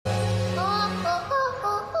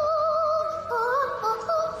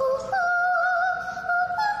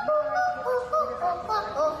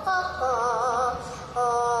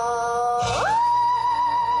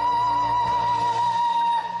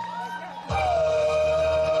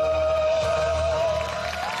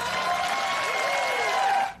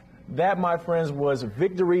That, my friends, was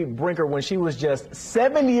Victory Brinker when she was just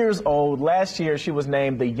 7 years old. Last year, she was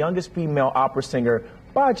named the youngest female opera singer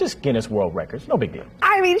by just Guinness World Records. No big deal.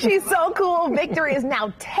 I mean, she's so cool. Victory is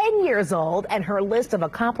now 10 years old, and her list of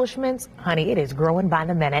accomplishments, honey, it is growing by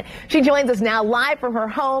the minute. She joins us now live from her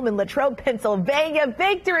home in Latrobe, Pennsylvania.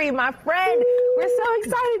 Victory, my friend, we're so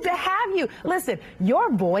excited to have you. Listen,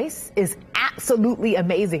 your voice is absolutely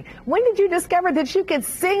amazing. When did you discover that you could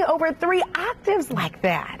sing over 3 octaves like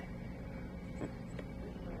that?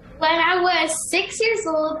 When I was 6 years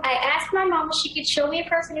old, I asked my mom if she could show me a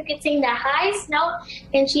person who could sing the highest note,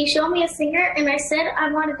 and she showed me a singer, and I said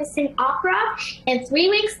I wanted to sing opera, and 3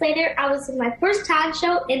 weeks later, I was in my first talent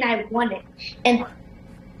show, and I won it. And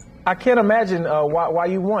I can't imagine why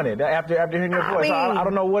you won it after hearing your voice. mean, I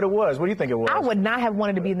don't know what it was. What do you think it was? I would not have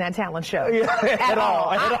wanted to be in that talent show. Yeah, at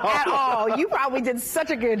all. At all. You probably did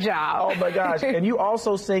such a good job. Oh, my gosh. And you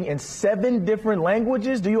also sing in 7 different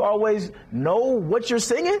languages. Do you always know what you're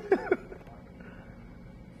singing?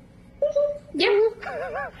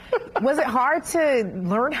 yeah. Was it hard to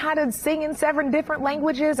learn how to sing in 7 different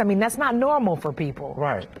languages? I mean, that's not normal for people.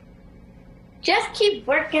 Right. Just keep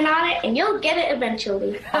working on it, and you'll get it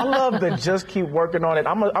eventually. I love the just keep working on it.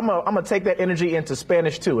 I'm gonna take that energy into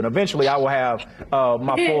Spanish too, and eventually I will have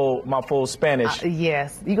my full Spanish.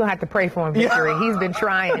 Yes, you're gonna have to pray for him, Victory. He's been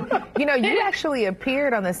trying. You know, you actually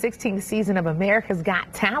appeared on the 16th season of America's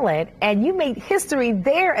Got Talent, and you made history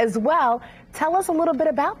there as well. Tell us a little bit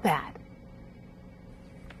about that.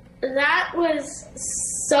 That was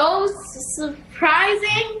so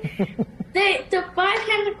surprising. The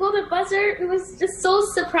 5-handed golden buzzer, it was just so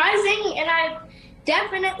surprising, and I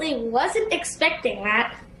definitely wasn't expecting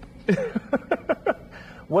that.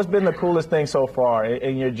 What's been the coolest thing so far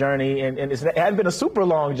in your journey? And it hasn't been a super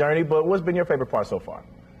long journey, but what's been your favorite part so far?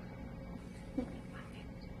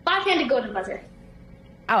 5-handed golden buzzer.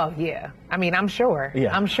 Oh, yeah. I mean, I'm sure.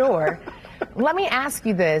 Yeah. I'm sure. Let me ask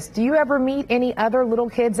you this. Do you ever meet any other little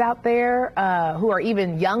kids out there who are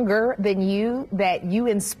even younger than you that you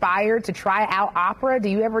inspired to try out opera? Do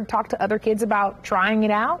you ever talk to other kids about trying it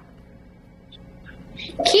out?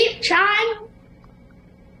 Keep trying.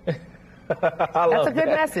 That's a good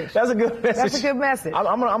message. That's a good message. That's a good message.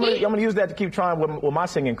 I'm gonna use that to keep trying with my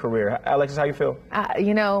singing career. Alexis, how you feel?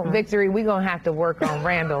 You know, Victory, we're going to have to work on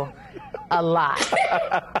Randall a lot.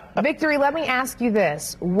 Victory, let me ask you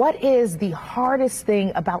this. What is the hardest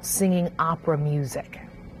thing about singing opera music?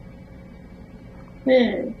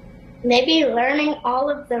 Maybe learning all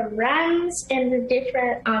of the runs in the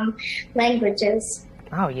different languages.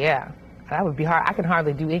 Oh, yeah. That would be hard. I can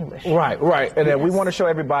hardly do English. Right. And then we want to show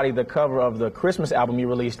everybody the cover of the Christmas album you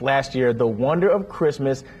released last year, The Wonder of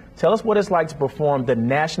Christmas. Tell us what it's like to perform the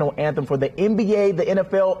national anthem for the NBA, the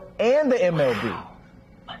NFL, and the MLB. Wow.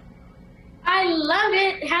 I love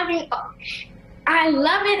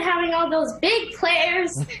it having all those big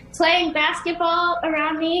players playing basketball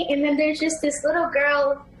around me, and then there's just this little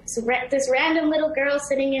girl, this random little girl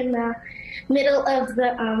sitting in the middle of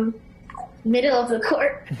the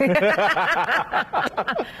court.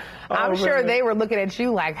 I'm sure they were looking at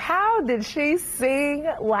you like, how did she sing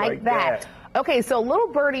like that? Okay, so Little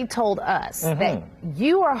Birdie told us that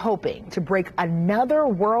you are hoping to break another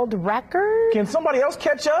world record. Can somebody else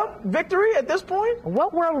catch up, Victory, at this point?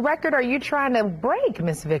 What world record are you trying to break,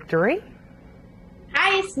 Miss Victory?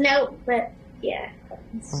 Highest note, but yeah.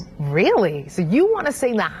 Really? So you want to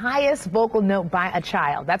sing the highest vocal note by a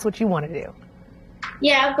child. That's what you want to do.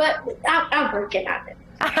 Yeah, but I'm working on it.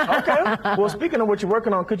 Okay. Well, speaking of what you're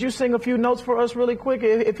working on, could you sing a few notes for us really quick,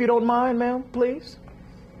 if you don't mind, ma'am, please?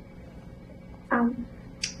 Oh,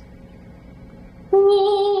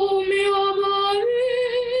 mio marino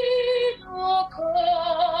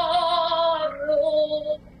caro,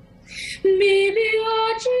 mi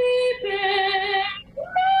piace bene.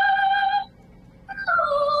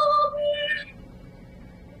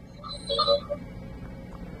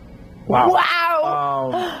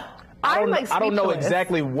 Wow. I'm I don't know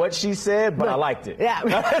exactly what she said, but I liked it. Yeah.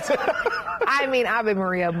 I mean, Ave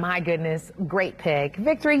Maria, my goodness, great pick.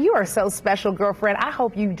 Victory, you are so special, girlfriend. I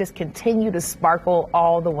hope you just continue to sparkle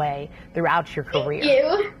all the way throughout your career. Thank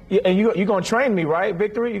you. Yeah, and you're going to train me, right,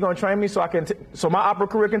 Victory? You're going to train me so so my opera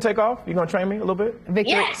career can take off? You're going to train me a little bit?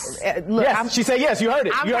 Victory, Yes. Look, Yes, she said yes. You heard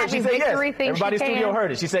it. I'm You heard happy she said Victory yes. thinks Everybody in she the studio can.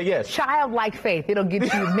 heard it. She said yes. Childlike faith. It'll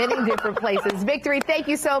get you many different places. Victory, thank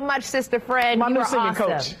you so much, sister friend. My You new are singing awesome.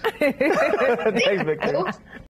 coach. Thanks, Victory.